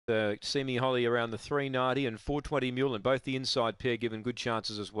Semi Holly around the 390 and 420 Mullen. Both the inside pair given good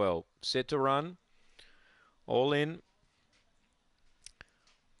chances as well. Set to run. All in.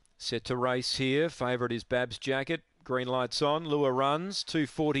 Set to race here. Favourite is Babs Jacket. Green lights on. Lure runs.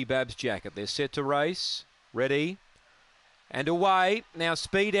 240 Babs Jacket. They're set to race. Ready. And away. Now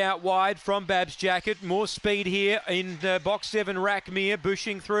speed out wide from Babs Jacket. More speed here in box 7, Rackmere.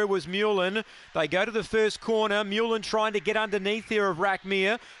 Bushing through was Mullen. They go to the first corner. Mullen trying to get underneath here of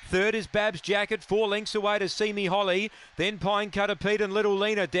Rackmere. Third is Babs Jacket. 4 lengths away to Semi Holly. Then Pine Cutter Pete and Little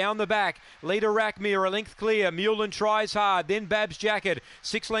Lena down the back. Leader Rackmere a length clear. Mullen tries hard. Then Babs Jacket.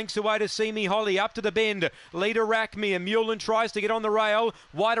 6 lengths away to Semi Holly. Up to the bend. Leader Rackmere. Mullen tries to get on the rail.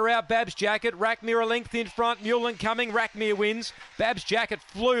 Wider out Babs Jacket. Rackmere a length in front. Mullen coming. Rackmere wins. Babs Jacket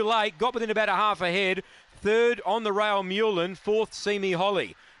flew late, got within about a half a head. Third on the rail, Mullen. Fourth, Semi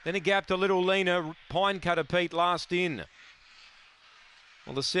Holly. Then a gap to Little Lena. Pine Cutter Pete last in.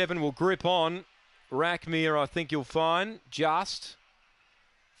 Well, the 7 will grip on. Rackmere, I think you'll find, just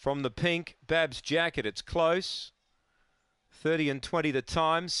from the pink. Babs Jacket, it's close. 30 and 20 the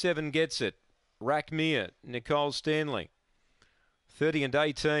time. 7 gets it. Rackmere, Nicole Stanley. 30 and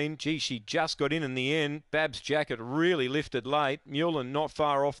 18. Gee, she just got in the end. Babs Jacket really lifted late. Mullen not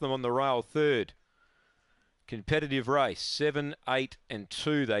far off them on the rail, third. Competitive race. 7, 8 and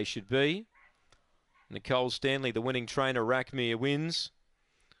 2 they should be. Nicole Stanley, the winning trainer. Rackmere wins.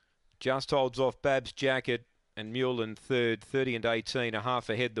 Just holds off Babs Jacket and Mullen third. 30 and 18, a half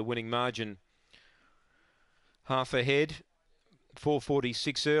ahead, the winning margin. Half ahead.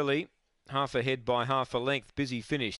 4:46 early. Half ahead by half a length. Busy finish.